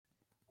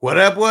What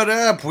up? What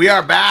up? We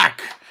are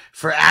back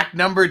for act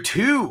number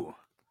 2 of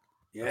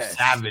Yes.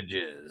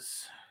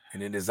 Savages.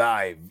 And it is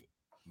I,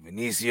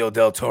 Benicio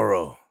del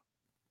Toro.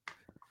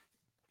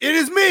 It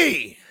is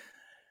me.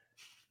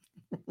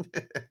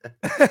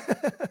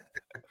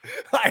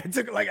 I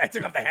took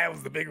off the hat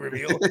was the big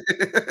reveal.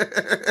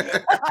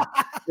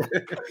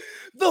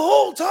 The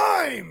whole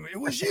time it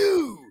was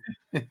you.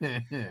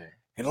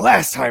 And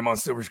last time on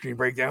Silver Screen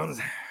Breakdowns,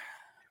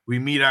 we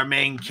meet our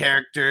main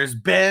characters,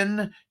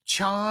 Ben,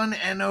 Chon,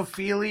 and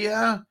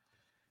Ophelia,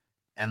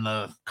 and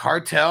the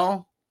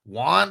cartel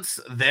wants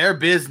their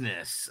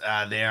business.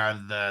 They are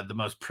the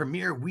most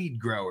premier weed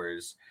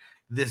growers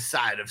this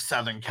side of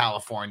Southern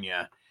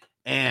California,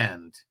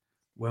 and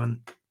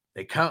when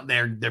they come,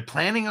 they're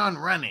planning on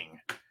running,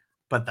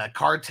 but the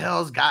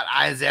cartel's got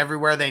eyes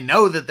everywhere. They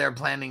know that they're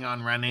planning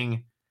on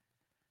running.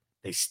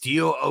 They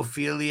steal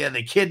Ophelia,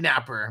 they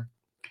kidnap her,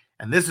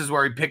 and this is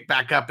where we pick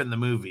back up in the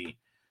movie.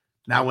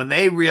 Now, when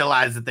they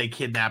realize that they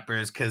kidnap her,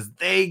 is because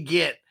they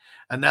get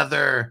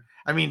another.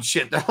 I mean,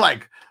 shit, they're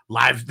like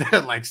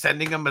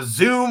sending them a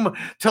Zoom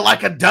to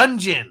like a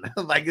dungeon.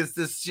 Like it's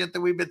this shit that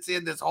we've been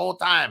seeing this whole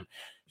time.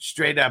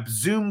 Straight up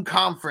Zoom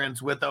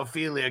conference with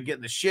Ophelia,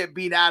 getting the shit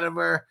beat out of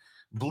her,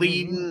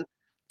 bleeding,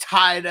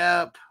 tied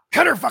up.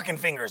 Cut her fucking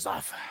fingers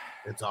off.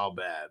 It's all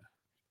bad.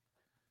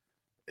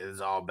 It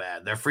is all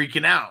bad. They're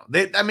freaking out.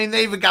 They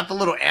even got the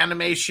little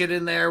anime shit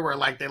in there where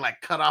like they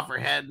like cut off her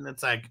head and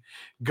it's like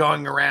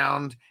going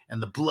around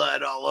and the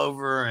blood all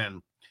over.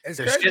 And it's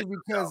crazy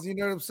because you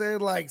know what I'm saying?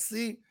 Like,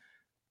 see,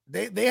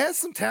 they had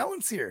some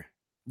talents here.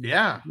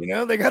 Yeah. You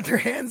know, they got their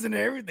hands in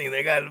everything.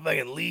 They got a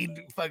fucking lead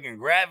fucking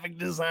graphic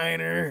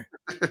designer.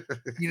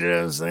 You know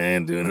what I'm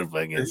saying? Doing a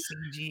fucking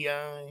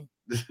CGI.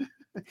 You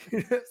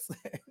know what I'm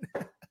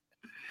saying?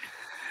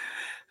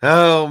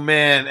 Oh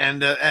man,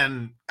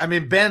 and I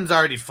mean Ben's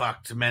already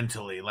fucked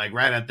mentally. Like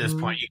right at this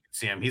point, you can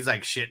see him. He's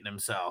like shitting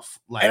himself.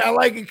 Like, and I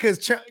like it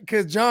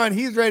because John,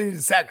 he's ready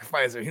to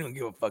sacrifice her. He don't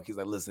give a fuck. He's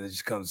like, listen, it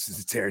just comes to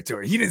his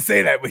territory. He didn't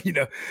say that, but you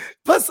know.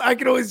 Plus, I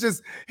can always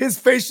his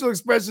facial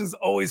expression is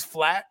always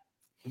flat.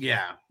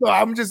 Yeah. So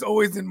I'm just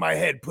always in my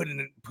head putting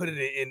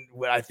it in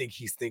what I think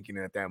he's thinking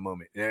at that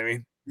moment. You know what I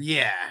mean?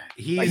 Yeah,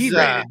 he's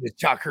ready to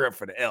chalk her up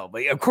for the L.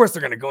 But of course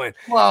they're gonna go in.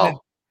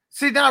 Well.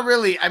 See, not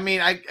really. I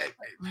mean,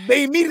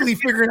 they immediately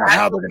figured out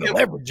how they're going to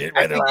leverage it.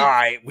 Right? They're like, all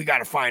right, we got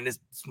to find this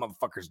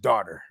motherfucker's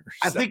daughter.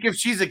 I think if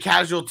she's a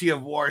casualty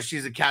of war,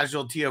 she's a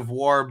casualty of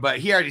war. But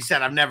he already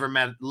said, I've never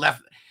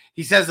left.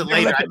 He says it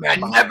later. I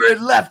never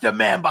left a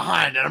man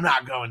behind, and I'm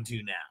not going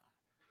to now.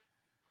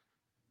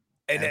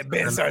 And then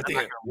Ben started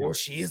thinking, well,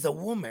 she is a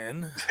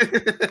woman.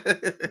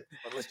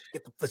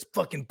 Let's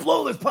fucking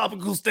blow this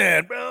popsicle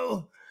stand,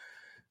 bro.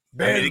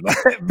 Ben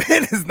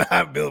is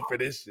not built for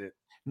this shit.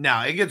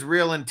 No, it gets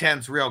real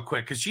intense real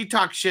quick because she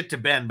talks shit to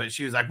Ben, but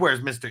she was like,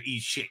 where's Mr.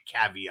 Eat Shit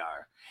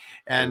Caviar?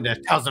 And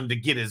tells him to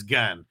get his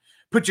gun.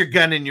 Put your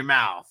gun in your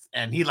mouth.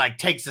 And he like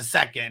takes a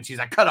second. And she's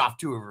like, cut off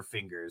 2 of her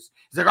fingers.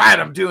 He's like, all right,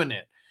 I'm doing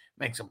it.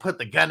 Makes him put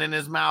the gun in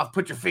his mouth,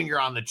 put your finger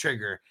on the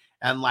trigger.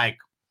 And like,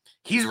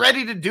 he's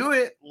ready to do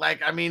it.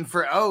 Like, I mean,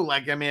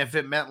 if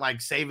it meant like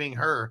saving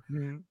her,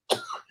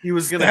 he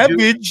was going to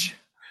Savage.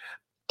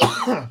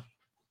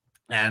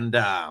 And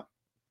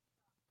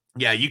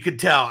yeah, you could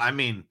tell. I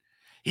mean,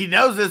 he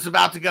knows it's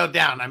about to go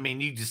down. I mean,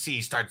 you just see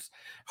he starts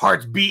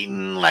heart's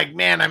beating. Like,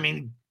 man, I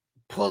mean,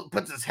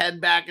 puts his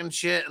head back and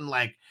shit. And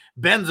like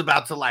Ben's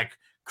about to like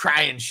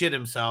cry and shit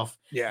himself.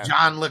 Yeah.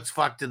 John looks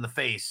fucked in the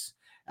face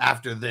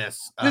after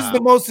this. This is the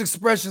most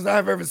expressions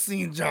I've ever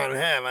seen John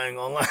have. I ain't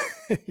gonna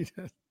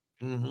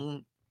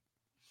lie.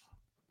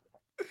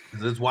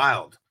 It's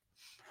wild.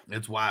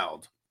 It's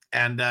wild.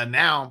 And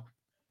now,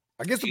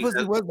 I guess the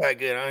pussy was that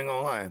good. I ain't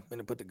gonna lie. I'm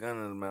gonna put the gun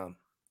in the mouth.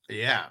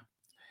 Yeah.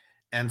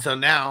 And so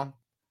now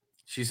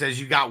she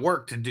says, you got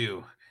work to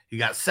do. You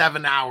got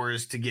 7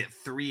 hours to get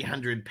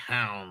 300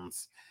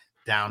 pounds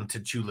down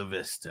to Chula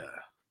Vista.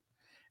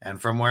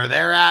 And from where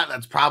they're at,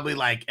 that's probably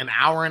like an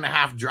hour and a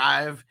half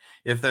drive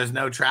if there's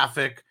no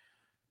traffic,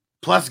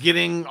 plus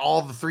getting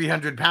all the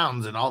 300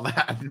 pounds and all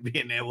that and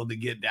being able to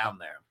get down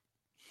there.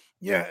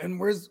 Yeah. And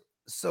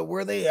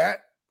where they at?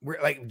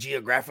 We're like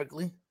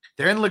geographically?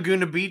 They're in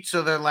Laguna Beach.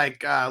 So they're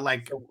like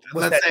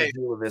let's say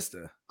Chula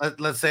Vista.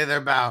 Let's say they're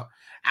about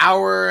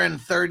hour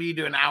and 30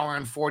 to an hour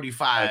and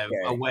 45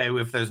 away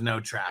if there's no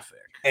traffic.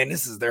 And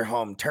this is their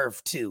home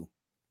turf too.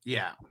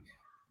 Yeah.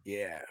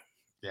 Yeah.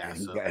 Yeah.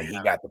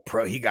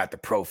 He got the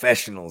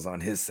professionals on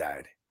his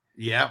side.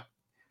 Yep.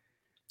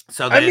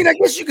 So I mean, I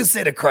guess you could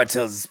say the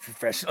cartels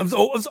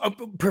is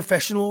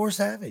professional or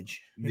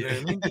savage. You know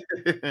what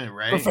I mean?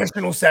 Right.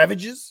 Professional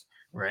savages.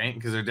 Right.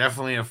 Because they're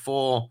definitely a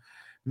full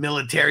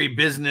military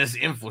business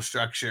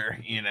infrastructure,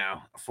 you know,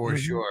 for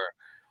sure.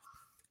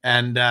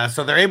 And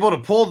so they're able to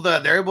pull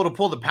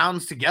the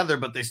pounds together,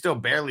 but they still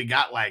barely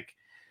got like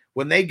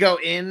when they go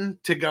in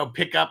to go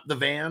pick up the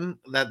van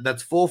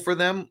that's full for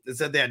them. It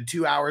said they had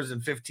 2 hours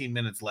and 15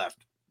 minutes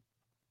left.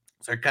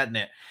 So they're cutting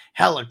it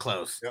hella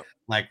close,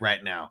 like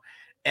right now.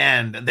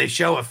 And they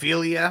show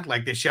Ophelia,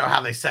 like they show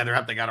how they set her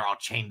up. They got her all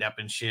chained up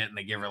and shit, and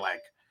they give her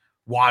like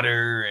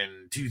water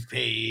and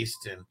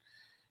toothpaste, and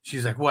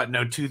she's like, "What?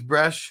 No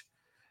toothbrush?"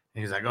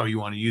 And he's like, "Oh, you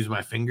want to use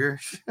my finger?"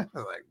 I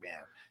was like,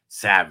 "Man,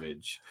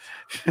 savage."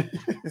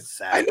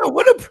 I know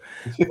what a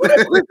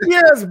crispy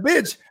ass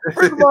bitch.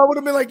 First of all, I would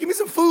have been like, "Give me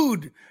some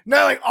food."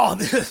 Not like, "Oh,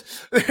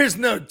 there's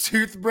no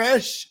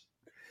toothbrush."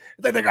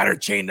 It's like they got her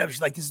chained up.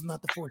 She's like, "This is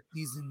not the Four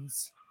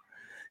Seasons."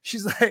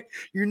 She's like,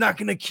 "You're not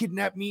gonna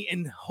kidnap me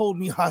and hold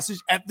me hostage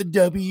at the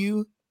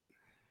W."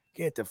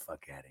 Get the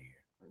fuck out of here.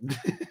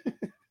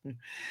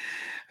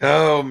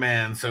 Oh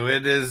man, so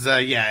it is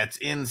yeah, it's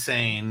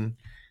insane.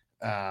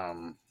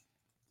 And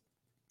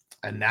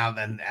now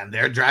and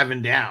they're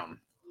driving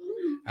down.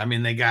 I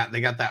mean, they got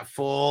that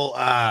full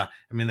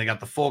they got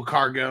the full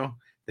cargo.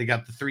 They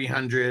got the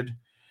 300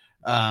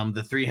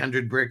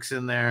 bricks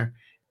in there,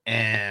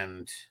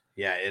 and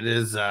yeah, it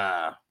is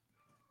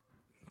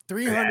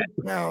 300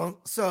 pounds.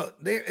 So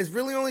it's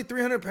really only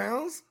 300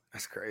 pounds.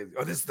 That's crazy.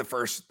 Oh, this is the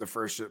first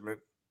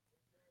shipment.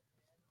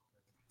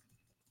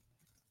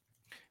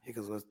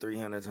 Because it was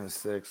 300 times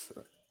 6.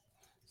 So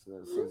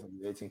that's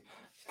 18.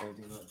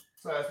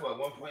 So that's what,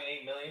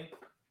 1.8 million?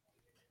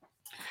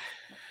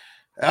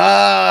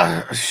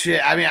 Shit.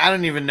 I mean, I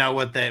don't even know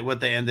what they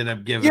ended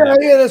up giving. Yeah,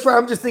 that's right.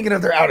 I'm just thinking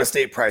of their out of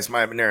state price.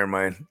 Never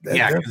mind. They're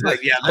getting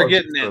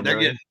it. They're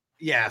getting.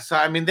 Yeah, so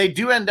I mean, they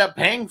do end up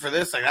paying for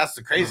this. Like, that's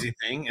the crazy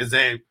thing is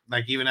they,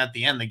 like, even at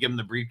the end, they give them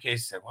the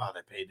briefcase. Said, "Wow,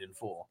 they paid in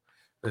full."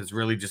 But it's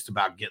really just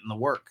about getting the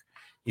work.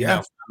 You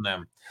know, from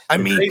them. I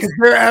mean, because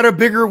they're in a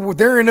bigger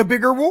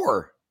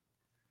war.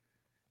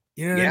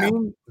 You know what I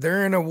mean?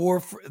 They're in a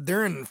war.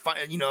 They're in,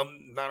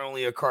 not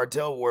only a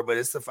cartel war, but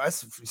it's the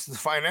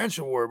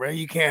financial war, right?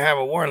 You can't have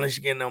a war unless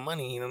you get no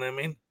money. You know what I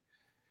mean?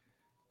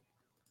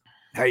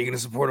 How are you going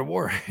to support a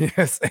war?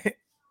 Yes.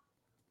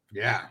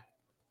 Yeah.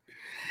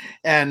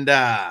 And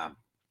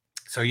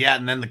so yeah,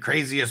 and then the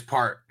craziest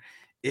part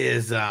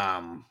is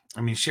I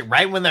mean, shit,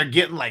 right when they're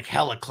getting like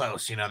hella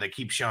close, you know, they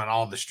keep showing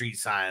all the street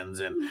signs.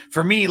 And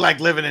for me,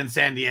 like living in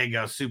San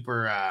Diego,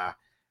 super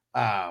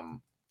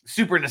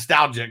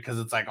nostalgic, because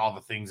it's like all the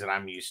things that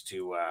I'm used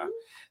to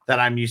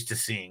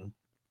seeing,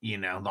 you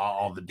know,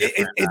 all the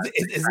different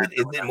is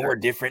it more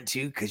different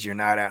too because you're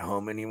not at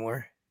home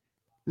anymore?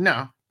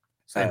 No.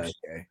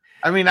 Okay.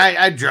 I mean,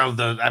 I drove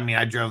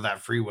that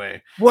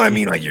freeway. Well, I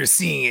mean, like, you're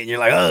seeing it and you're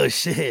like, oh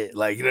shit,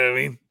 like, you know what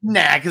I mean?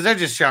 Nah, because they're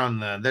just showing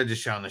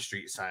the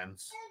street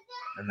signs.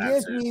 And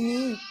that's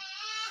it.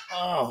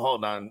 Oh,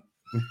 hold on.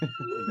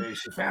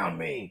 She found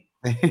me.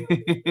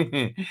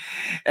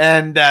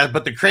 And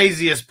but the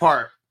craziest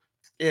part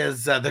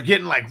is they're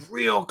getting like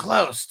real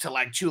close to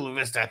like Chula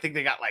Vista. I think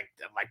they got like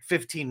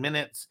 15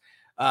 minutes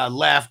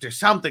left or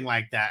something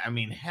like that. I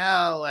mean,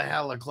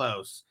 hella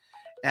close.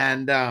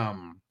 And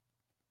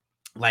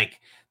like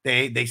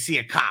they see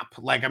a cop,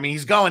 like, I mean,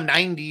 he's going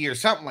 90 or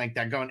something like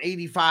that, going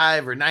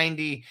 85 or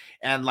 90,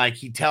 and like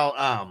he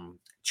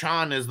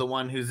Chon is the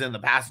one who's in the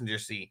passenger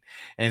seat,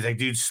 and he's like,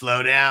 "Dude,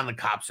 slow down, the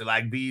cops are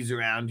like bees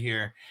around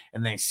here."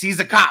 And then he sees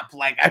a cop.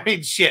 Like, I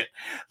mean, shit,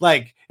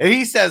 like if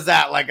he says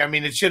that, like, I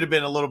mean, it should have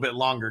been a little bit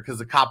longer, because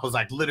the cop was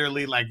like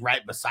literally like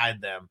right beside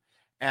them.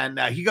 And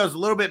he goes a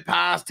little bit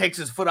past, takes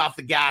his foot off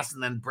the gas,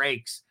 and then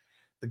brakes.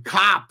 The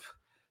cop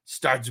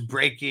starts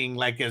braking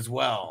like as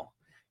well,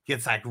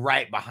 gets like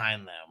right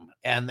behind them,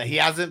 and he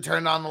hasn't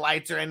turned on the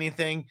lights or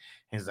anything.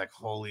 He's like,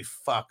 "Holy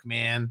fuck,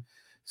 man,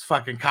 it's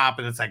fucking cop."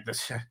 And it's like,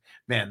 this,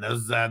 man,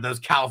 those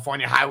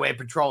California highway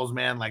patrols,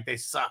 man, like, they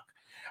suck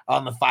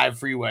on the 5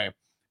 freeway.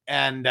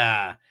 And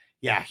yeah,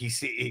 he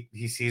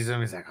sees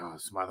him. He's like, "Oh,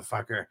 this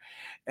motherfucker."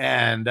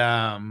 And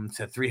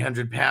said,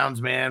 300 pounds,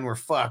 man, we're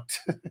fucked.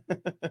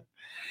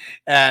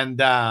 And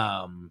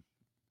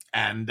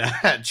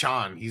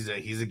Chon, he's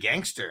a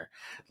gangster.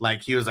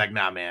 Like, he was like,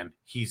 "Nah, man,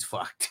 he's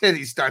fucked." And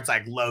he starts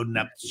like loading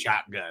up the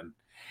shotgun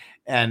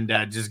and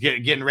just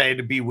getting ready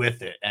to be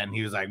with it. And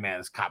he was like, "Man,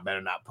 this cop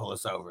better not pull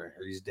us over,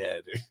 or he's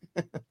dead."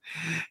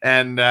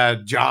 And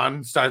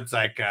Ben starts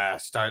like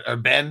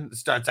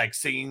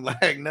singing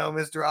like, "No,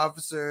 Mr.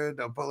 Officer,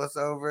 don't pull us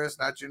over. It's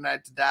not your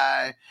night to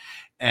die."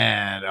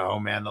 And oh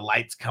man, the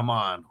lights come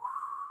on.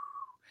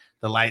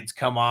 The lights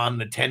come on,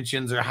 the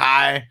tensions are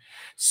high,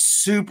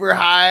 super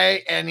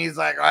high, and he's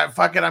like, "All right,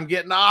 fuck it, I'm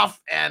getting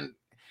off." And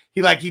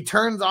he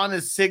turns on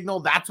his signal.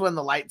 That's when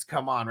the lights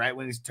come on, right?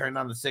 When he's turned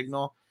on the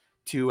signal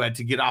to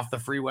get off the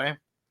freeway.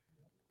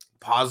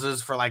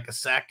 Pauses for like a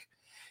sec,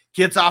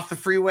 gets off the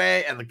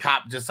freeway, and the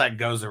cop just like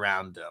goes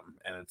around him.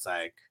 And it's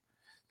like,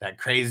 that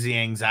crazy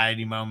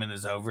anxiety moment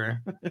is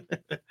over.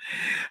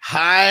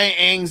 High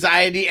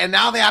anxiety. And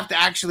now they have to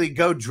actually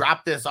go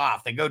drop this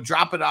off. They go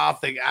drop it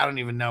off. I don't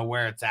even know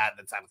where it's at.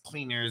 It's at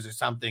Cleaners or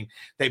something.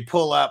 They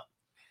pull up.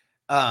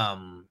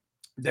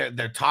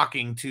 They're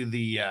talking to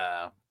the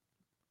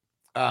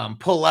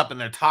pull up, and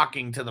they're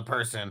talking to the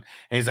person.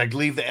 And he's like,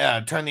 "Leave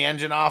turn the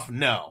engine off."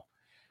 No.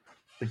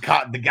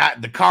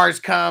 The cars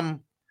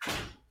come,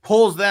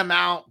 pulls them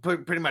out,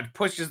 pretty much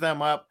pushes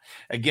them up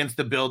against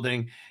the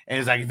building, and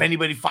he's like, "If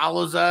anybody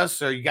follows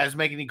us or you guys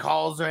make any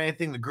calls or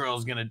anything, the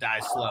girl's gonna die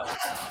slow."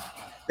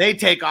 They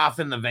take off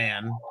in the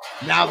van.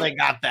 Now they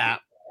got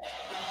that.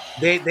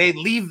 They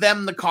leave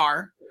them the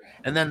car,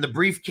 and then the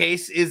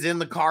briefcase is in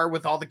the car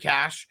with all the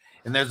cash,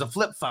 and there's a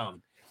flip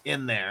phone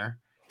in there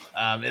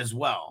as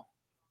well.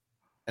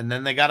 And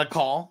then they got a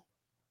call.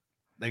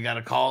 They got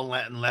a call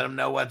and let them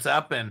know what's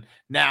up. And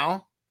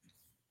now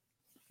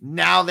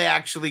they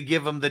actually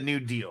give them the new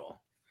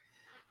deal.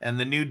 And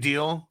the new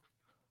deal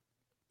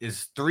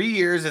is 3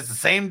 years. It's the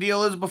same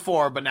deal as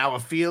before, but now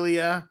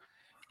Ophelia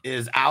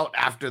is out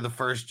after the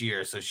first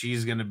year. So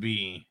she's gonna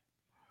be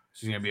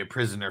a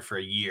prisoner for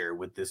a year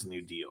with this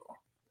new deal.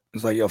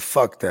 It's like, yo,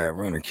 fuck that.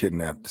 We're gonna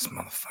kidnap this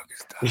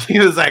motherfucker. He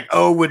was like,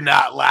 oh, would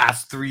not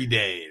last 3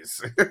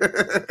 days.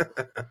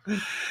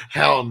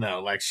 Hell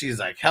no. Like, she's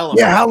like, hell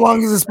yeah. How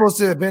long is it supposed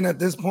to have been at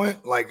this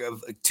point? Like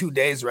 2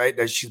 days, right?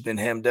 That she's been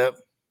hemmed up?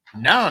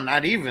 No,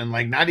 not even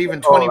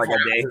 24 like a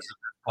day.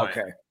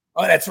 Okay.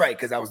 Oh, that's right,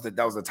 because that was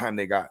the time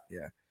they got.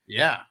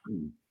 Yeah.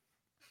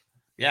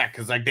 Yeah,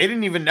 because like they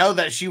didn't even know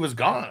that she was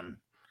gone.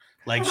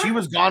 Like she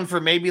was gone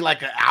for maybe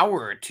like an hour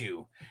or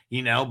two,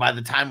 by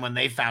the time when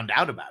they found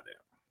out about it.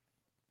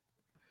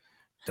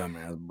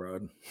 Dumbass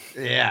broad.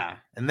 Yeah.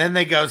 And then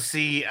they go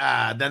see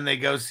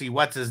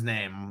what's his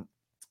name?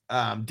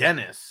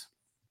 Dennis.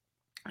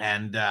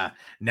 And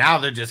now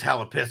they're just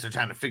hella pissed. They're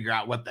trying to figure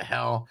out what the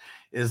hell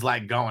is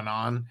like going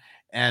on.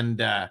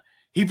 And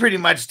he pretty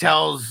much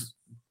tells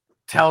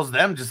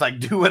them just like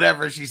do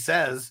whatever she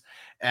says.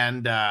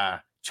 And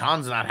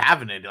Chan's not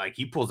having it. Like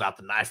he pulls out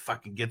the knife,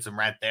 fucking gets him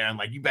right there, and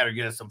like you better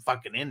get us some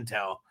fucking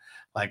intel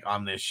like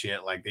on this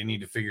shit. Like they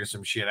need to figure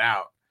some shit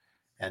out.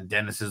 And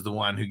Dennis is the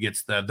one who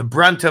gets the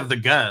brunt of the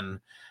gun.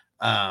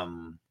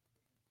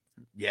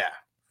 Yeah.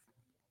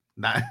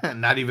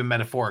 Not even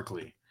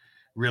metaphorically.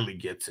 Really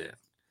gets it.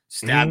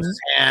 Stabs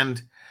his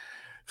hand.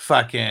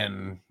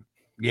 Fucking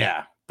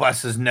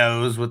busts his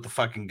nose with the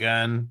fucking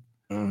gun.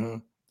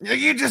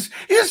 You just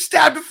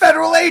stabbed a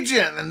federal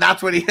agent, and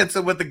that's what he hits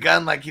him with the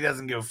gun. Like he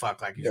doesn't give a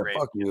fuck. Like he's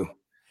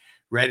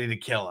ready to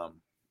kill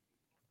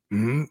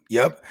him.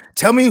 Yep.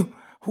 Tell me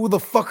who the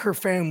fuck her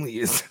family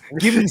is.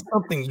 Give me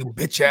something, you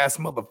bitch ass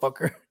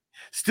motherfucker.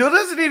 Still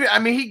doesn't even. I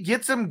mean, he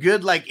gets some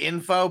good like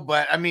info,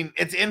 but I mean,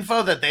 it's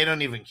info that they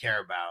don't even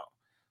care about.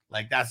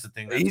 Like that's the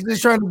thing. He's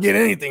just trying to get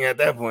anything at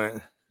that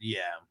point.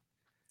 Yeah.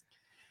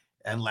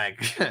 And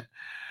like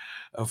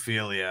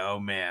Ophelia, oh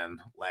man,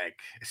 like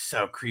it's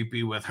so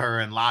creepy with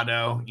her and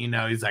Lotto.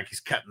 He's like he's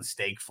cutting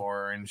steak for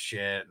her and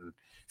shit and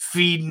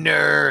feeding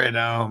her, and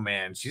oh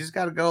man, she's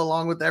got to go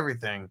along with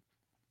everything.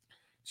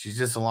 She's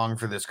just along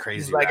for this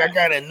crazy. He's like, ride. I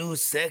got a new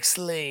sex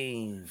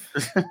slave.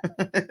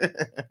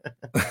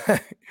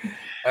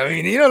 I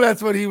mean,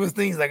 that's what he was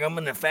thinking. He's like, I'm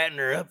gonna fatten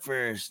her up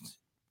first.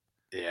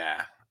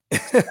 Yeah.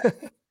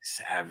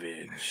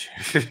 Savage.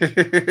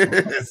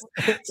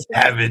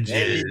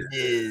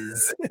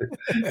 Savages.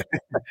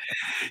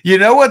 You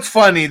know what's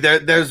funny?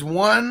 There's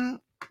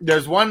one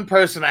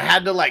person I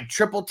had to like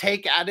triple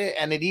take at it,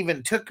 and it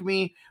even took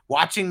me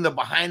watching the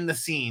behind the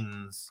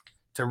scenes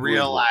to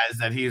realize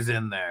that he's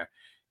in there.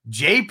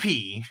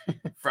 JP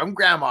from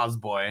Grandma's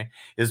Boy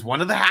is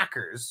one of the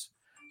hackers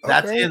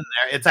that's in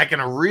there. It's like in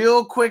a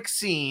real quick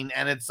scene,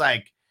 and it's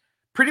like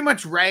pretty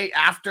much right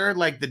after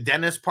like the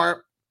dentist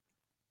part.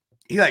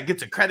 He like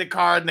gets a credit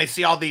card, and they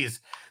see all these,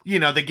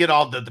 they get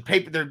all the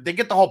paper, they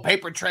get the whole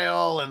paper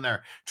trail, and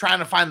they're trying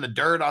to find the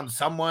dirt on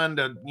someone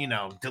to,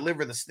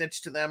 deliver the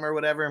snitch to them or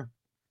whatever.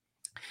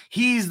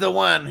 He's the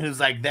one who's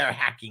like they're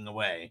hacking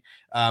away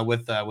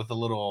with a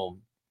little,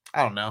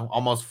 I don't know,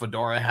 almost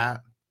fedora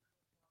hat.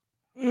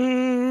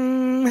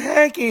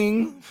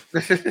 Hacking.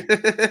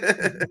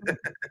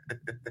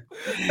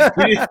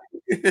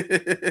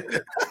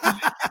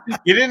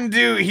 He didn't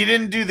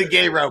do the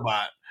gay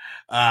robot.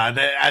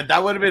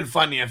 That would have been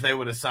funny if they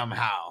would have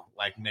somehow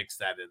like mixed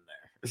that in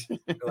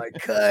there. Like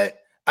cut.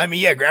 I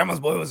mean, yeah, Grandma's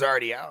Boy was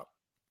already out.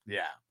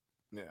 Yeah.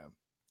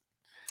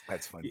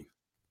 That's funny.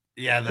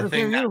 Yeah, the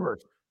thing that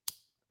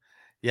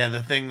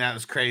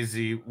was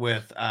crazy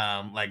with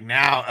like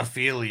now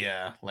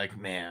Ophelia, like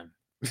man.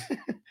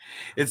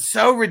 It's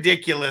so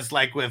ridiculous,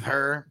 like with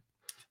her,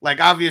 like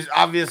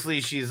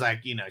obviously she's like,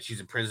 she's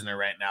a prisoner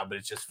right now, but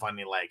it's just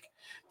funny, like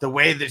the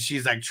way that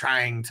she's like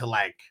trying to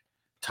like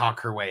talk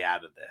her way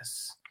out of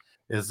this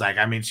is like,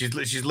 I mean,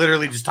 she's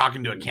literally just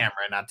talking to a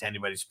camera, not to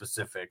anybody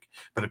specific,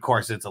 but of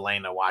course it's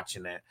Elena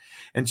watching it,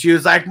 and she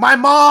was like, my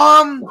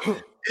mom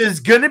is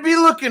gonna be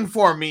looking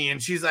for me,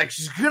 and she's like,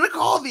 she's gonna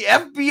call the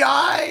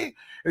FBI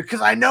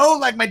because I know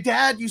like my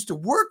dad used to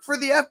work for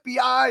the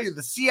FBI or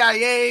the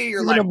CIA.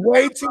 You're like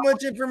way too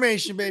much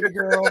information, baby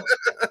girl.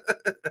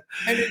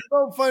 And it's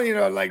so funny,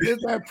 like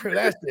this that shit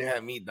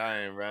had me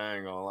dying, bro. I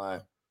ain't gonna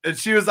lie. And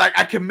she was like,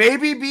 I can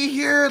maybe be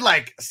here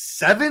like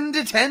 7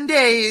 to 10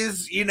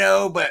 days,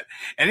 but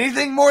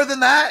anything more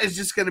than that is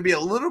just going to be a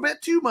little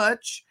bit too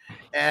much.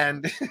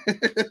 And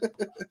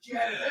she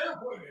had a hair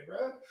appointment,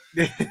 bro.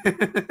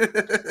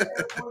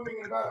 Hair appointment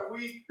in about a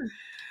week.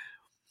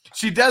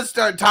 She does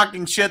start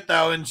talking shit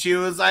though, and she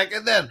was like,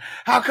 and then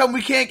how come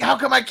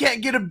I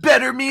can't get a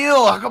better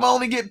meal? How come I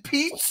only get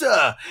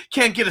pizza?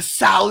 Can't get a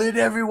salad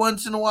every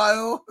once in a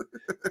while?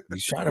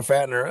 He's trying to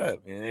fatten her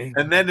up, man.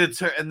 And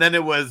then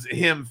it was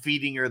him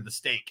feeding her the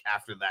steak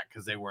after that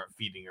because they weren't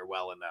feeding her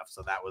well enough.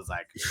 So that was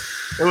like,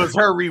 it was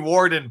her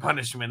reward and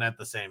punishment at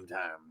the same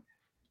time.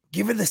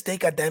 Give her the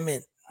steak,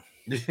 goddammit.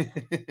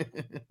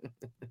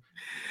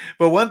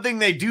 But one thing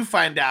they do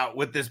find out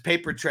with this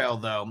paper trail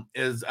though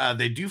is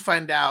they do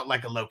find out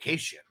like a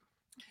location,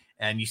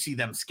 and you see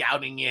them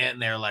scouting it,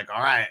 and they're like,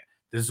 all right,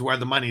 this is where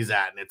the money's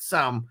at, and it's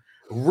some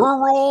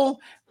rural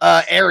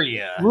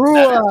area.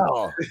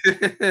 Rural.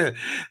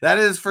 That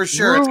is for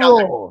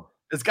sure.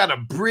 It's got a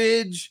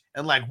bridge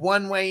and like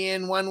one way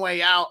in, one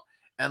way out,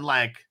 and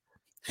like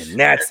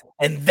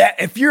that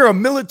if you're a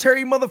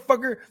military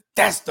motherfucker,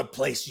 that's the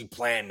place you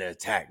plan to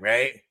attack,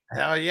 right?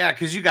 Hell yeah,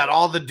 because you got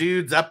all the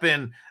dudes up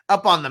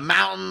on the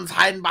mountains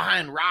hiding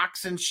behind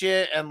rocks and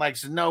shit, and like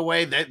there's no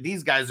way that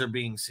these guys are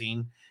being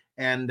seen.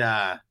 And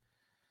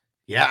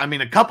yeah, I mean,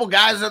 a couple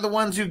guys are the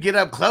ones who get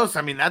up close.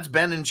 I mean, that's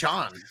Ben and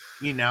Sean,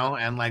 you know,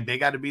 and like they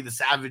got to be the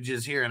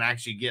savages here and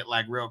actually get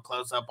like real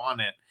close up on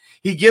it.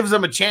 He gives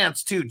them a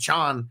chance too,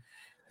 Sean.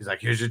 He's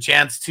like, here's your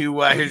chance to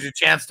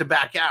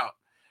back out.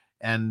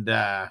 And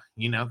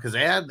you know, because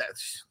they had that,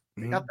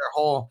 they got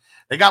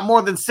they got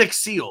more than 6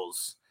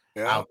 SEALs.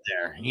 Yeah. Out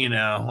there, you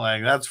know,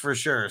 like that's for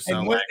sure.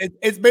 So like,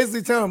 it's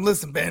basically telling them,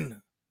 listen, Ben,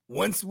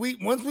 once we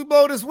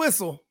blow this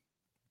whistle,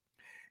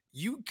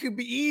 you could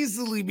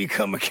easily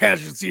become a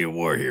casualty of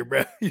war here,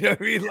 bro. You know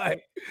what I mean?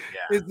 Like,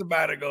 it's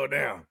about to go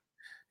down.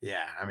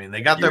 Yeah, I mean,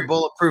 they got their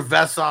bulletproof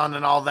vests on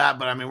and all that,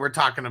 but I mean, we're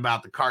talking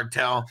about the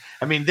cartel.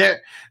 I mean,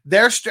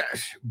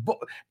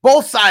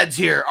 both sides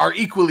here are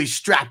equally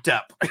strapped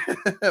up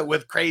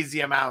with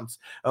crazy amounts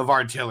of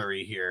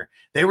artillery here.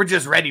 They were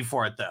just ready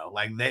for it though.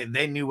 Like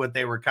they knew what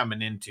they were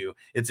coming into.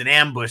 It's an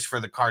ambush for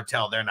the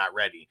cartel. They're not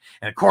ready.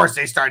 And of course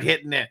they start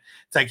hitting it.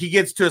 It's like he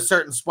gets to a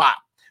certain spot.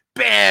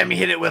 Bam, he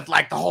hit it with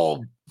like the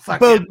whole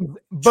fucking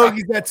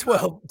bogeys at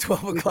 12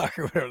 o'clock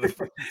or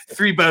whatever.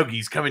 3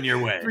 bogeys coming your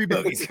way. 3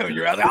 bogeys coming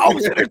your way. Like, oh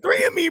shit, there's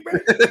 3 of me, bro.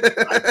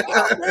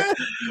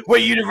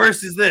 What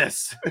universe is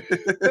this?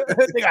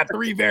 They got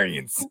 3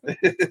 variants.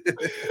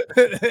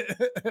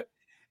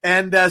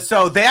 And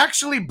so they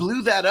actually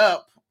blew that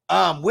up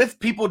with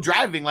people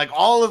driving. Like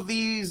all of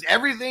these,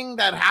 everything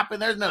that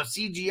happened, there's no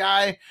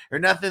CGI or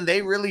nothing.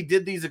 They really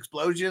did these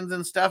explosions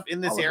and stuff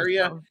in this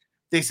area.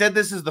 They said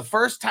this is the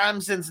first time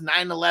since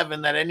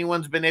 9/11 that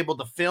anyone's been able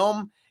to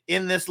film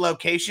in this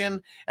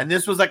location. And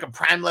this was like a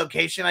prime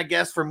location, I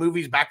guess, for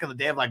movies back in the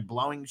day of like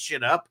blowing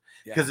shit up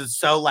because it's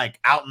so like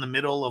out in the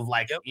middle of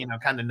like, you know,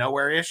 kind of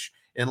nowhere-ish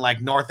in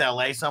like North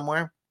LA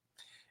somewhere.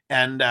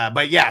 And,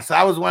 but yeah, so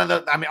that was one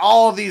of the, I mean,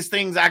 all of these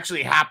things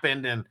actually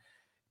happened and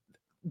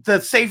the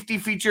safety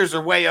features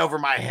are way over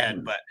my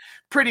head, but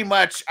pretty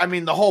much, I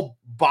mean, the whole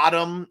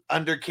bottom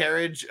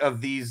undercarriage of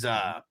these,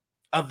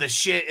 of the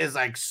shit is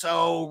like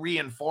so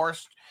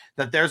reinforced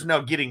that there's no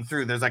getting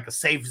through. There's like a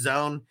safe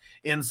zone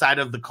inside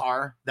of the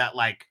car that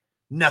like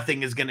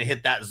nothing is going to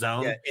hit that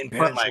zone. Yeah,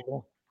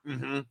 impenetrable.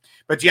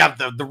 But you have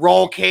the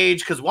roll cage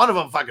because one of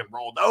them fucking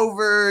rolled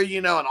over,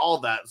 you know, and all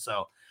that.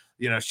 So,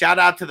 you know, shout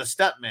out to the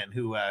stuntman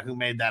who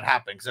made that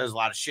happen because there's a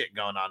lot of shit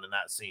going on in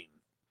that scene.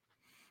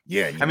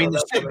 Yeah, I mean,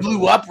 the shit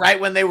blew up right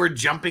when they were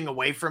jumping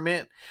away from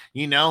it,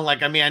 you know,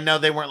 like, I mean, I know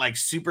they weren't like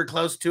super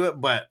close to it,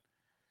 but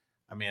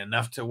I mean,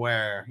 enough to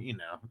where, you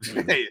know,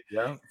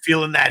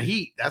 feeling that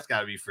heat. That's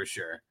got to be for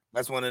sure.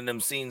 That's one of them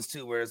scenes,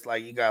 too, where it's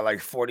like you got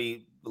like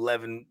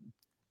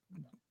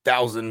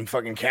 11,000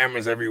 fucking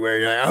cameras everywhere.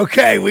 You're like,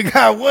 okay, we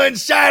got one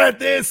shot at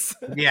this.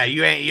 Yeah,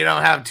 you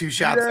don't have 2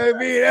 shots. You know what I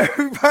mean?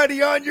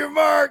 Everybody on your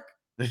mark.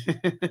 You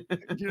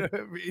know what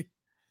I mean?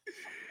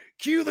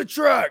 Cue the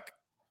truck.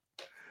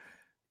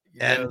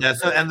 And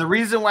the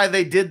reason why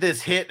they did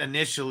this hit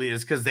initially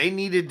is because they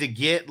needed to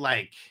get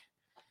like,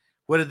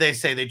 what did they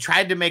say? They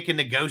tried to make a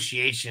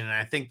negotiation, and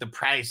I think the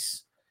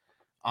price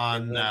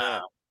on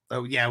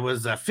it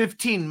was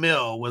 15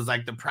 mil was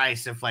like the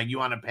price if like you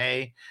want to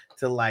pay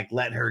to like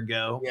let her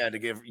go. Yeah, to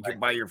give you like,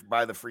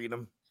 buy the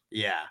freedom.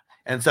 Yeah,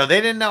 and so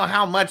they didn't know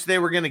how much they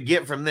were going to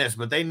get from this,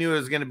 but they knew it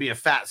was going to be a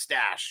fat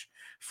stash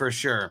for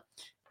sure.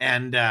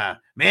 And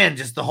man,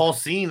 just the whole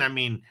scene. I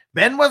mean,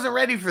 Ben wasn't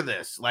ready for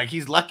this. Like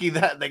he's lucky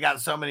that they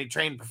got so many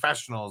trained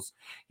professionals,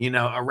 you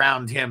know,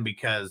 around him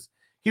because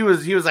he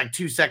was like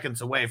 2 seconds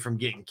away from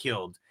getting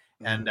killed.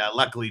 And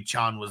luckily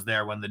Sean was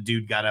there when the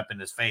dude got up in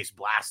his face,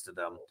 blasted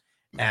him.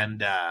 And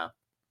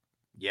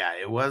yeah,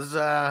 it was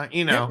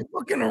you know,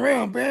 looking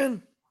around,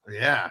 man.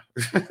 Yeah.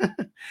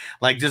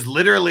 Like just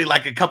literally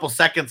like a couple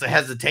seconds of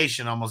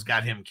hesitation almost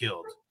got him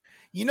killed.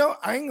 You know,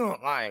 I ain't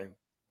gonna lie.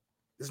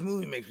 This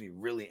movie makes me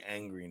really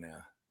angry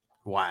now.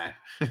 Why?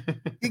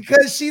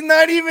 Because she's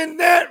not even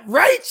that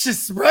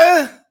righteous,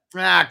 bruh.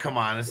 Ah, come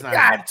on. It's not.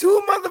 God,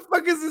 2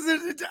 motherfuckers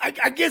is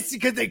I guess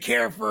because they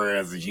care for her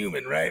as a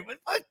human, right? But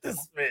fuck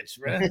this bitch,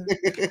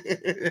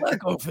 bruh.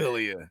 Fuck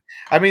Ophelia.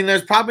 I mean,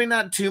 there's probably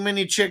not too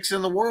many chicks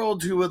in the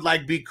world who would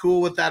like be cool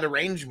with that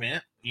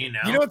arrangement. You You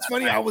know know, what's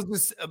funny? I was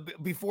just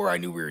before I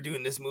knew we were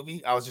doing this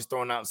movie, I was just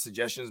throwing out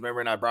suggestions. Remember,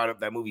 and I brought up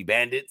that movie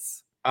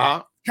Bandits.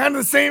 Kind of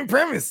the same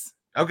premise.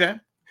 Okay.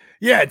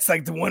 Yeah, it's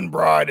like the one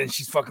broad, and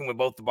she's fucking with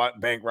both the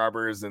bank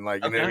robbers, and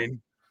like you know what I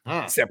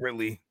mean,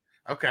 separately.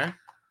 Okay.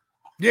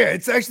 Yeah,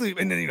 it's actually,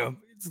 and then you know,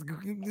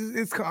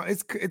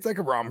 it's like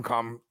a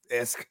rom-com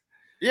esque.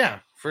 Yeah,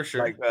 for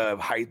sure. Like a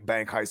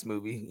bank heist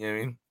movie. You know what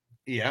I mean?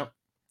 Yeah.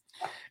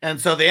 And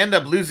so they end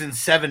up losing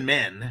 7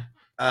 men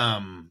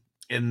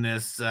in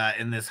this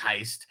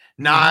heist.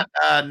 Not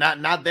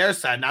their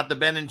side, not the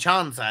Ben and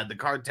Chan side, the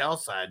cartel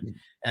side.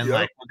 And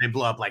like they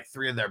blow up like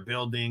 3 of their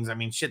buildings. I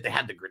mean, shit, they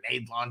had the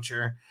grenade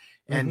launcher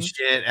and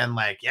shit. And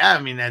like, yeah,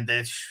 I mean,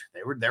 they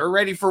were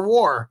ready for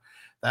war.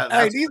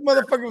 Hey, these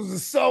motherfuckers are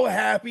so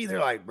happy. They're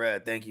like,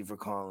 bruh, thank you for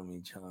calling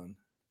me, Chan.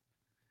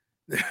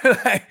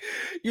 Like,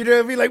 you know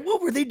what I mean? Like,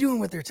 what were they doing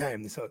with their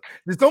time? So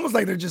it's almost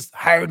like they're just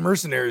hired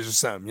mercenaries or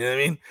something. You know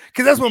what I mean?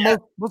 Because that's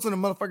what most of the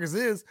motherfuckers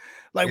is.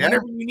 Like,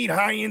 whenever you need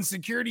high-end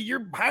security,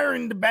 you're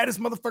hiring the baddest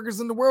motherfuckers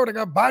in the world. I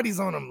got bodies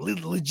on them,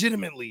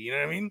 legitimately. You know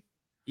what I mean?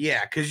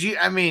 Yeah, because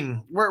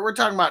we're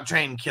talking about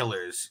trained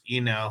killers.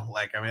 You know,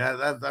 like I mean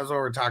that's what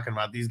we're talking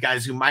about. These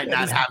guys who might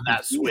not have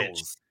that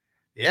switch.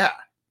 Yeah.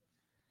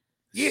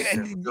 Yeah,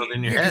 and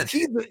in your head.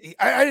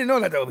 I didn't know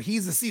that though. But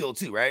he's a SEAL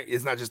too, right?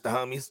 It's not just the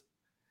homies.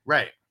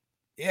 Right.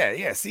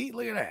 Yeah. See,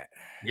 look at that.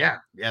 Yeah.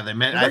 They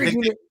meant. I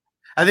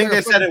think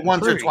they said it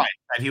once or twice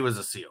that he was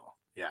a SEAL.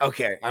 Yeah.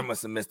 Okay, I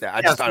must have missed that.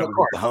 I just thought it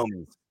was the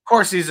homies. Of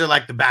course, these are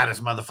like the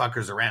baddest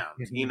motherfuckers around.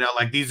 You know,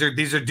 like these are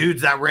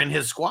dudes that were in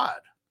his squad.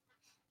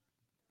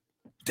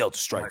 Delta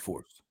Strike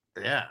Force.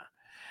 Yeah,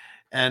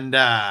 and so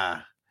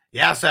I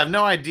have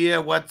no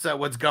idea what's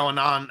going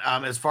on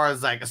as far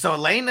as like. So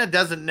Elena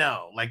doesn't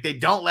know. Like they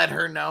don't let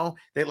her know.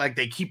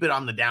 They keep it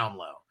on the down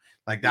low.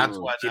 Like that's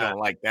what you don't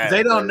like that.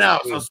 They don't know.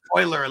 So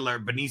spoiler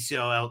alert: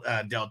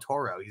 Benicio del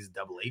Toro, he's a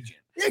double agent.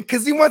 Yeah,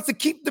 because he wants to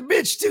keep the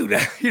bitch too.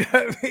 You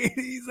know what I mean?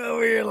 He's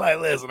over here like,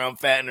 listen, I'm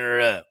fattening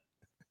her up.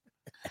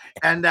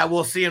 And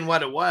we'll see in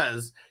what it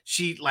was.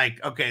 She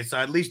like, okay, so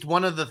at least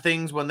one of the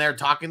things when they're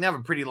talking, they have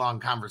a pretty long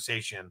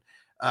conversation.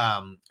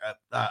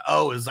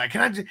 Is like,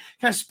 can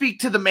I speak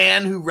to the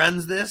man who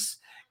runs this?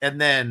 And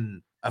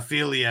then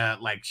Ophelia,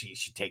 like she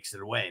takes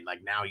it away. And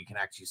like now you can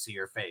actually see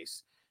her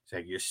face. She's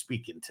like, you're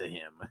speaking to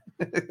him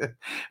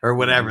or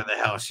whatever the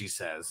hell she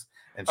says.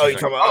 And you're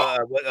talking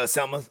about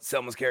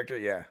Selma's character?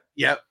 Yeah.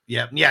 Yep.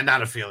 Yeah,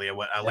 not Ophelia,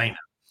 Elena.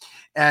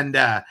 And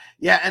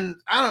and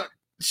I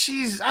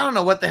don't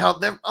know what the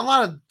hell. A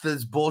lot of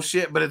this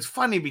bullshit, but it's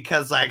funny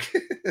because like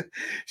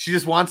she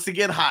just wants to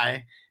get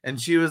high,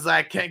 and she was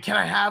like, "Can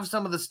I have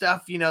some of the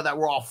stuff that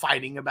we're all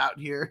fighting about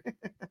here?"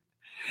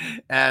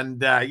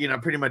 And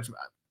pretty much,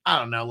 I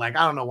don't know. Like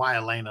I don't know why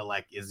Elena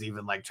like is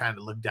even like trying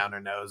to look down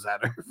her nose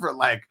at her for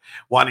like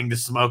wanting to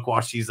smoke while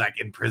she's like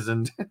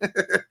imprisoned.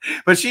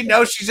 But she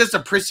knows she's just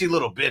a prissy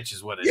little bitch,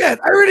 is what it is. Yeah,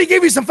 I already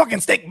gave you some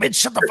fucking steak, bitch.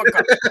 Shut the fuck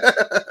up.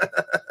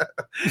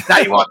 Now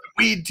you want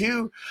the weed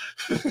too?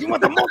 You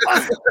want the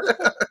mofas?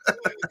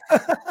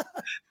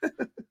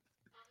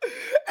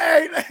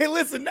 Hey,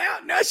 listen, now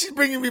she's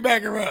bringing me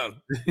back around.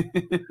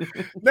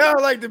 Now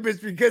I like the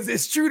bitch because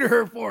it's true to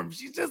her form.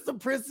 She's just a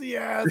prissy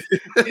ass,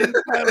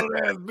 entitled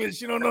ass bitch.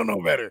 She don't know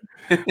no better.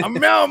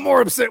 I'm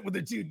more upset with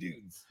the two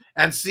dudes.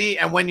 And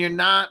when you're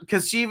not,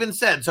 because she even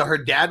said, so her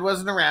dad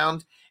wasn't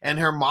around and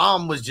her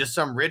mom was just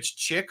some rich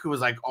chick who was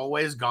like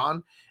always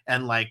gone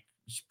and like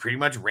she pretty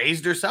much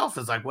raised herself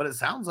is like what it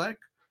sounds like.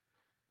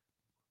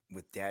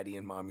 With daddy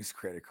and mommy's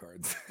credit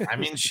cards. I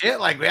mean, shit,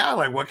 like, yeah,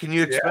 like what can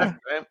you expect,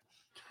 right?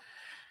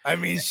 I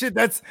mean, shit,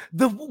 that's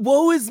the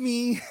woe is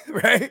me,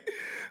 right?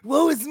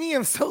 Woe is me.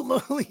 I'm so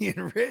lonely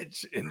and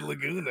rich in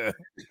Laguna.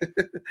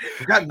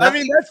 I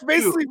mean, that's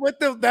basically what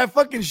that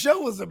fucking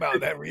show was about.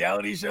 That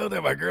reality show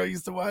that my girl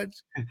used to watch.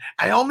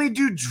 I only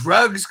do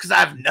drugs because I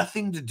have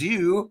nothing to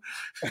do.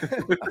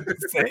 I'm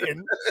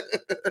saying.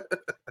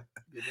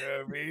 You know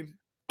what I mean?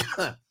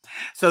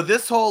 So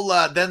this whole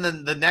then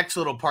the next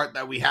little part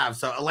that we have.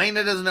 So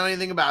Elena doesn't know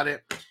anything about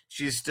it.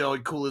 She's still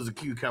cool as a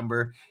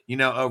cucumber,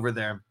 over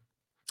there.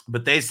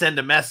 But they send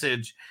a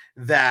message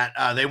that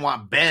they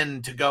want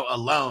Ben to go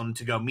alone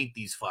to go meet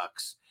these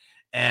fucks.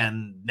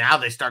 And now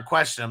they start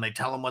questioning him. They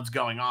tell him what's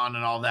going on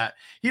and all that.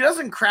 He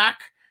doesn't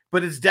crack,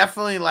 but it's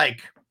definitely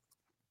like,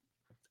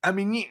 I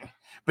mean,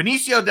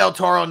 Benicio del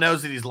Toro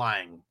knows that he's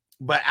lying.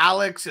 But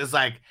Alex is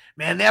like,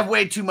 man, they have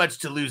way too much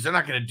to lose. They're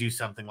not going to do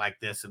something like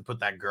this and put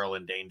that girl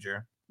in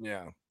danger.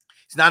 Yeah.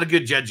 He's not a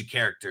good judge of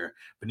character,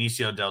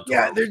 Benicio del Toro.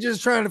 Yeah, they're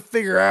just trying to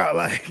figure out,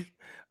 like,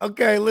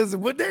 okay,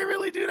 listen, would they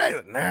really do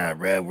that? Nah,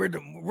 bro, we're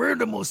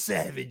the most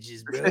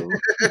savages, bro.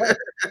 Yeah.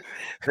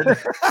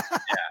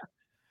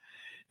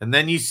 And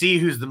then you see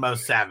who's the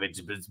most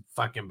savage, but it's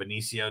fucking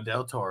Benicio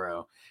del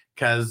Toro.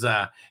 Because,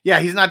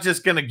 he's not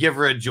just going to give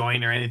her a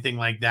joint or anything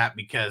like that.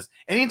 Because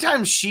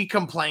anytime she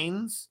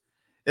complains,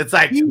 it's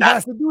like he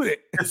has to do it.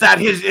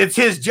 It's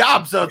his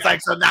job. So it's like,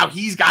 so now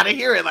he's got to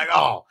hear it. Like,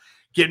 oh,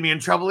 get me in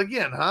trouble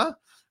again, huh?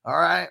 All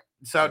right.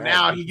 So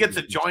now he gets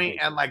a joint,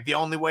 and like the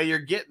only way you're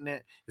getting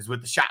it is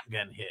with the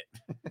shotgun hit.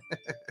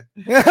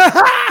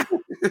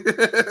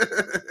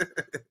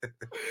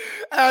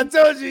 I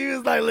told you he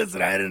was like,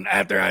 listen,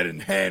 after I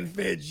didn't hand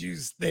fed you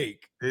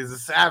steak. He's a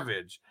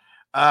savage.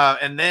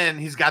 And then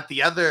he's got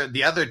the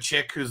other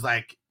chick who's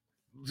like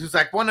there's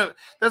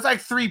like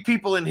 3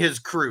 people in his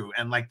crew,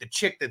 and like the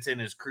chick that's in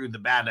his crew, the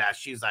badass,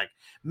 she's like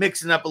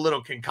mixing up a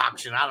little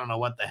concoction. I don't know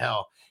what the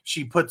hell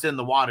she puts in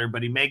the water,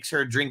 but he makes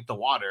her drink the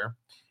water,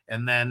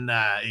 and then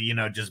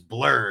just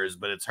blurs,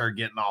 but it's her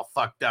getting all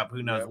fucked up.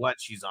 Who knows what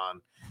she's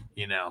on,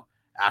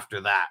 after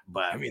that.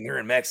 But I mean, they're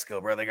in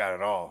Mexico, bro. They got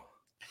it all.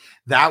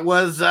 That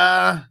was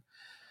where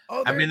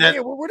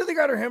do they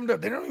got her hemmed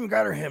up? They don't even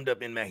got her hemmed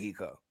up in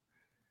Mexico.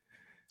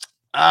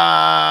 They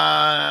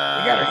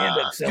got her hand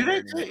up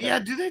somewhere.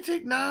 Do they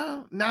take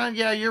no?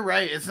 Yeah, you're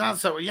right. It's not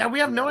so. Yeah, we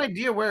have no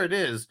idea where it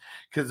is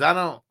because I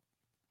don't.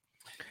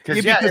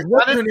 Because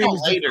what's her name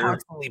is later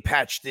constantly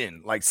patched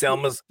in. Like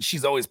Selma's,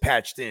 she's always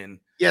patched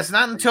in. Yeah, it's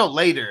not until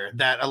later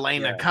that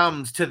Elena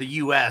comes to the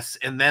U.S.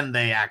 and then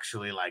they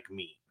actually like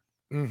meet.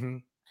 Mm-hmm.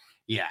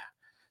 Yeah.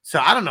 So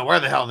I don't know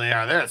where the hell they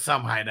are. They're at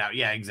some hideout.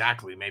 Yeah,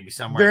 exactly. Maybe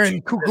somewhere. They're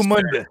in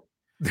Cucamonga.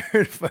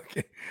 They're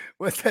fucking.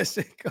 What's that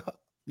shit called?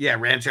 Yeah,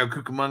 Rancho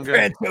Cucamonga.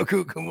 Rancho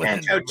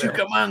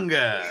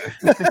Cucamonga.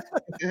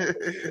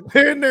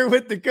 They're in there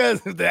with the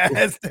cousins, the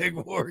Aztec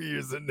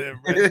warriors in there,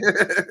 man.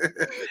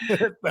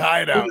 The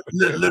hideout.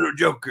 Little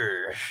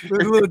Joker. The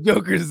little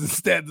Joker's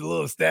the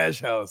little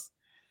stash house.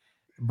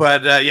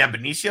 But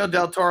Benicio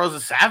del Toro's a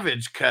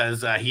savage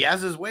because he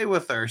has his way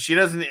with her. She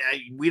doesn't.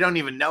 We don't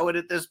even know it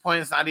at this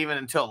point. It's not even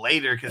until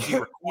later because he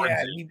records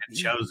it and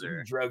shows her,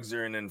 he drugs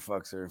her, and then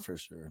fucks her for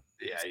sure.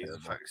 Yeah, he's a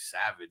fucking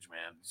savage,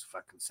 man. He's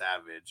fucking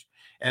savage,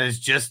 and it's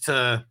just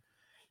to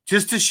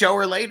show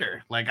her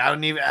later. Like I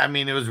mean,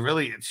 it was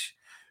really.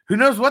 Who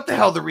knows what the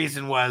hell the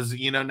reason was?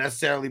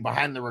 Necessarily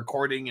behind the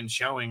recording and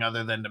showing,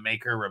 other than to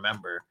make her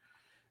remember.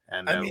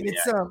 And I mean,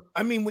 it's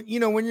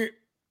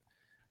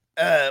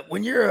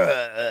when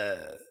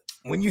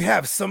you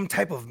have some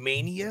type of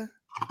mania,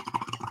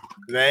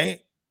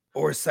 right,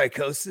 or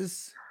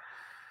psychosis,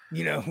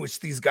 which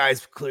these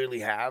guys clearly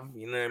have,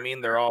 you know what I mean?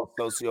 They're all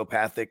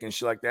sociopathic and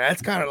shit like that.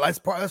 That's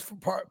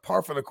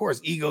par for the course.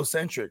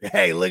 Egocentric.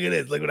 Hey, look at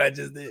this. Look what I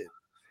just did.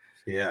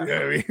 Yeah. You know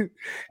what I mean?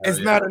 It's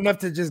not enough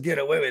to just get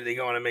away with it. They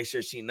want to make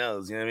sure she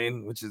knows, you know what I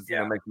mean? Which is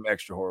going to make them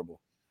extra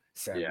horrible.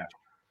 Savage.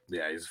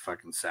 Yeah, he's a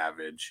fucking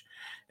savage.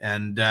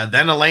 And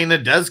then Elena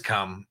does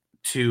come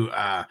to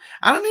I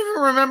don't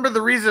even remember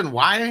the reason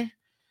why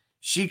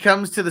she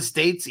comes to the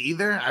States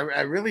either.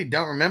 I really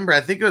don't remember. I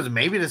think it was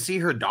maybe to see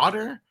her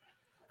daughter,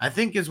 I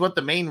think is what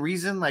the main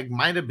reason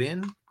might have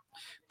been.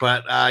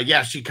 But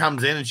she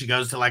comes in and she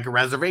goes to like a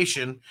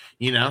reservation,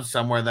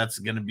 somewhere that's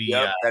going to be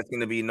that's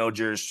going to be no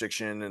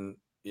jurisdiction. And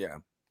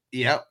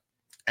yep.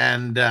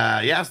 And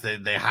yes,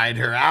 they hide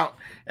her out.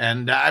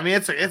 And I mean,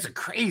 it's a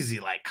crazy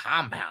like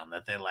compound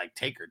that they like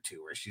take her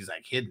to where she's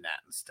like hidden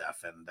at and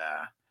stuff. And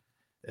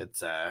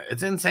it's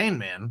insane,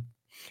 man.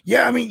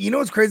 Yeah, I mean,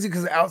 what's crazy,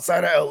 because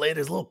outside of LA,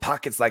 there's little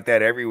pockets like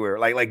that everywhere.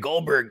 Like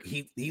Goldberg,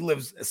 he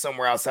lives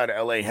somewhere outside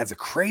of LA, has a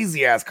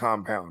crazy ass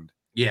compound.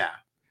 Yeah.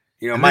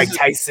 Mike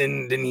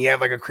Tyson, didn't he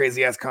have like a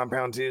crazy ass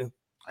compound too?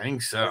 I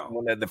think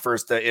so. The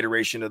first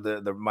iteration of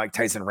the Mike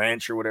Tyson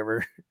Ranch or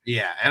whatever.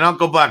 Yeah, and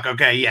Uncle Buck.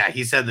 Okay, yeah,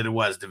 he said that it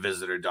was to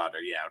visit her daughter.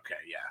 Yeah,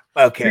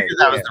 okay.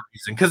 That was the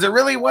reason, because it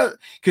really was.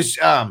 Because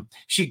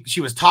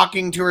she was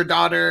talking to her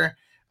daughter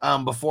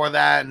before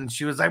that, and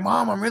she was like,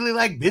 "Mom, I'm really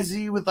like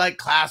busy with like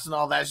class and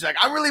all that." She's like,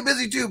 "I'm really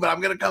busy too, but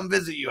I'm gonna come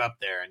visit you up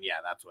there." And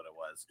yeah, that's what it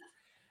was.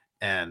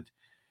 And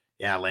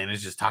yeah,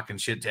 Elena's just talking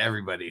shit to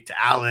everybody, to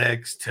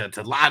Alex, to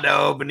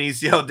Lado,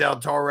 Benicio del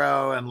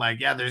Toro, and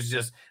there's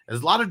a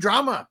lot of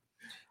drama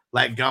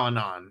like going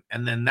on.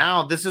 And then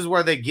now this is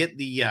where they get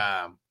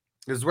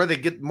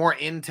more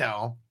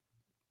intel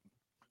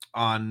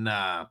on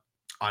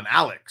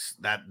Alex,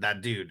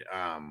 that dude,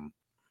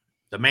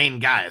 the main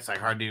guy. It's like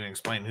hard to even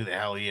explain who the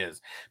hell he is,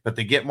 but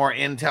they get more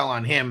intel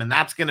on him, and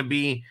that's gonna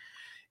be,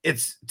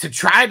 it's to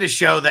try to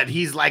show that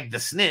he's like the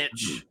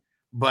snitch,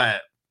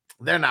 but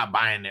they're not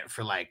buying it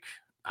for like,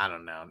 I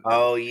don't know.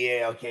 Oh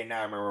yeah, okay. Now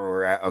I remember where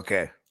we're at.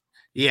 Okay.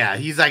 Yeah,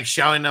 he's like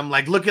showing them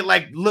like look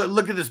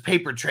at this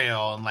paper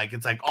trail, and like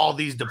it's like all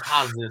these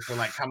deposits are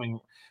like coming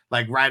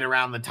like right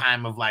around the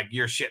time of like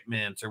your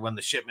shipments or when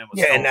the shipment was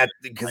sold. And that's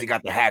because he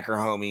got the hacker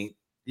homie.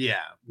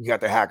 Yeah, you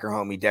got the hacker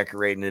homie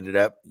decorating it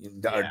up,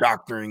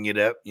 doctoring it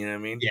up. You know what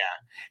I mean? Yeah,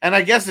 and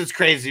I guess it's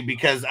crazy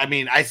because I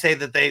mean I say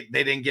that they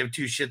didn't give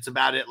two shits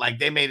about it. Like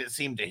they made it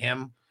seem to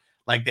him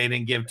like they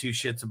didn't give two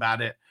shits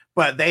about it,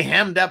 but they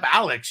hemmed up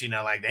Alex.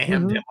 Like they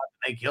hemmed him up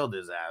and they killed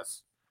his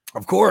ass.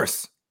 Of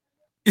course.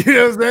 You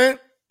know what I'm saying?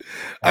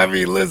 I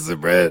mean,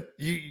 listen, bro.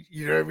 You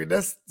know what I mean?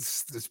 That's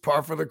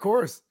par for the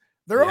course.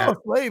 They're all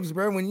slaves,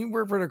 bro. When you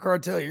work for the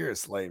cartel, you're a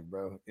slave,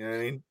 bro. You know what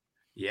I mean?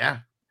 Yeah.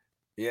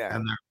 Yeah.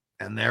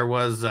 And there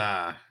was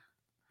there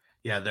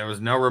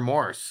was no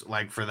remorse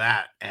like for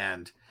that.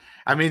 And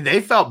I mean, they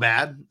felt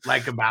bad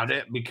like about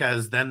it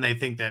because then they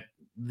think that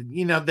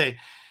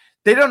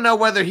they don't know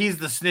whether he's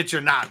the snitch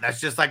or not.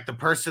 That's just like the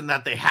person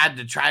that they had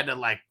to try to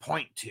like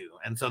point to.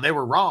 And so they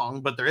were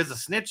wrong, but there is a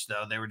snitch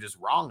though. They were just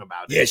wrong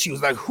about it. Yeah, she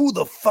was like, who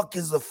the fuck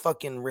is the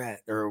fucking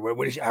rat? Or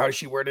what is she, how does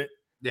she word it?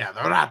 Yeah, the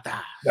rata.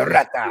 The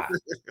rata.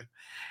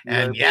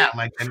 And yeah,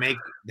 like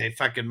they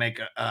fucking make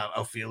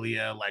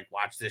Ophelia like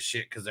watch this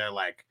shit because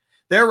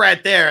they're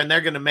right there and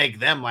they're gonna make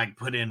them like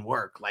put in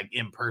work like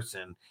in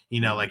person.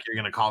 You know, like you're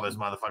gonna call this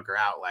motherfucker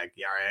out. Like,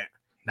 yeah, all right,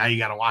 now you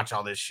got to watch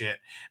all this shit.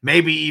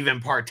 Maybe even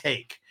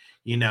partake.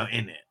 You know,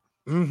 in it.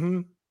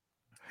 Mm-hmm.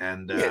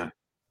 And yeah.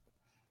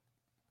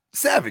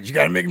 Savage. You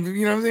got to make him,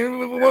 you know what I'm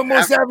saying? What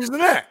more savage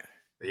than that?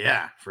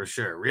 Yeah, for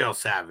sure. Real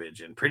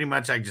savage. And pretty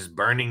much like just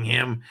burning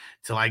him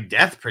to like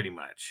death pretty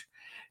much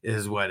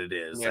is what it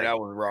is. Yeah, like, that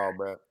was raw,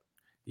 bro.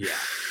 Yeah,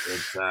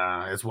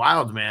 it's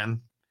wild,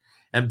 man.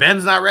 And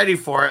Ben's not ready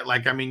for it.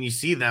 Like, I mean, you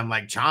see them,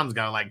 like Chan's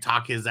got to like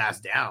talk his ass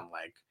down,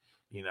 like,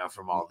 you know,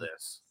 from all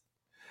this.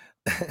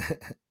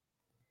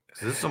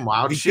 This is some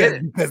wild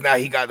shit. Because now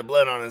he got the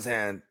blood on his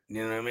hand.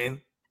 You know what I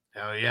mean?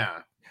 Hell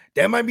yeah.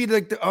 That might be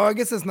like I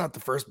guess that's not the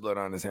first blood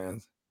on his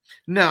hands.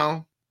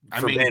 No.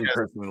 For Ben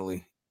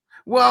personally.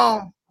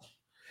 Well,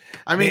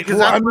 I mean,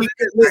 because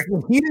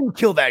listen, he didn't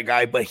kill that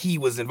guy, but he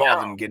was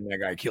involved in getting that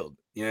guy killed.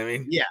 You know what I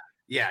mean?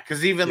 Yeah,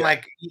 because even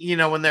like, you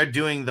know, when they're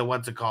doing the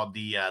what's it called,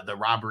 the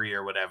robbery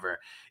or whatever,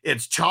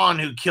 it's Chan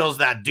who kills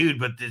that dude,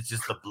 but it's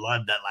just the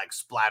blood that like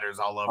splatters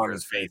all over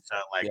his face. So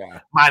like,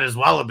 might as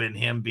well have been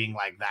him being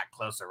like that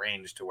close a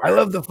range to where. I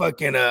love the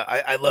fucking.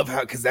 I love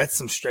how because that's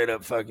some straight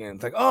up fucking.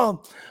 It's like,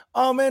 oh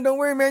man, don't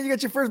worry, man, you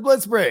got your first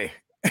blood spray.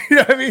 You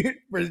know what I mean?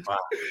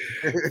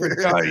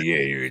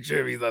 You're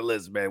sure he's like,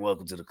 listen, man,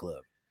 welcome to the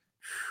club.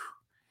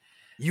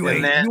 You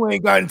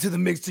ain't got into the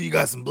mix till you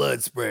got some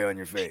blood spray on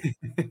your face.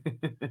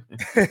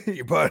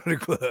 You're part of the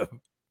club.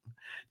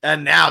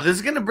 And now this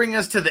is going to bring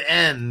us to the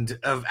end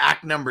of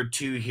act number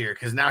 2 here.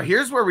 Because now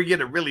here's where we get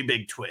a really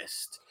big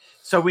twist.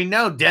 So we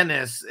know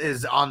Dennis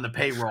is on the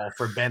payroll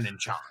for Ben and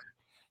Chan.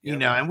 You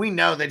know, and we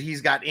know that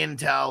he's got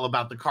intel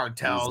about the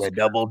cartels.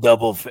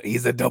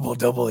 He's a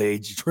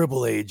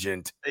triple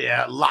agent.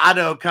 Yeah,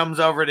 Lotto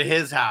comes over to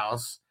his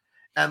house.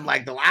 And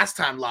like the last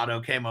time Lotto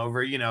came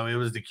over, you know, it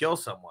was to kill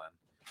someone.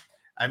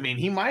 I mean,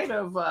 he might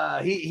have.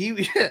 I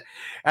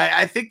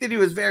think that he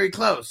was very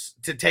close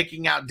to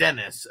taking out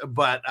Dennis,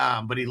 but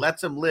he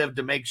lets him live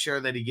to make sure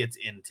that he gets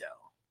intel.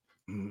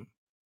 Mm-hmm.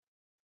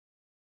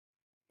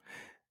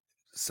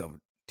 So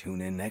tune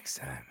in next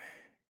time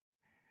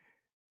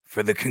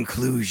for the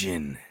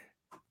conclusion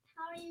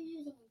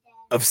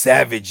of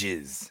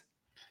Savages.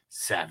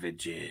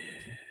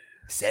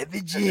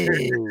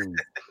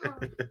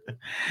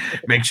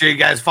 Make sure you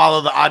guys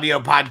follow the audio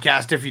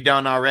podcast if you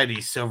don't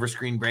already. Silver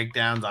Screen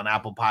Breakdowns on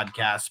Apple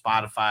Podcasts,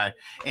 Spotify,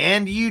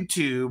 and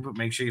YouTube.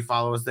 Make sure you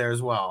follow us there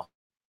as well.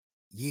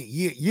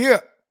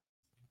 Yeah.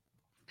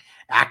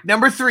 Act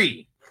number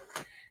 3.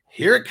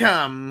 Here it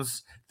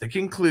comes. The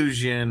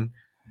conclusion.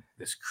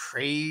 This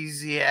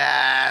crazy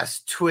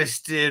ass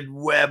twisted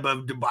web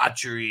of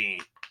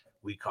debauchery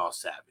we call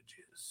Savages.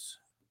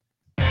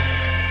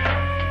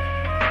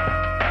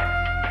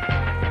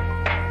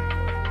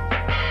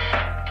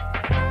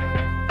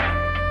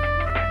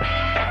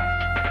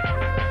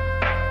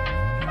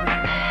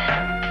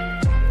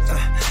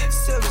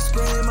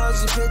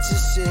 Picture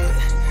shit.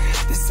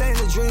 This ain't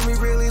a dream, we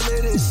really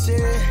live this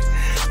shit.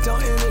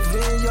 Don't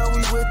intervene, yo,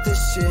 we with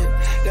this shit.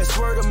 That's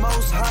where the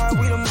most high,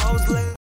 we the most lit.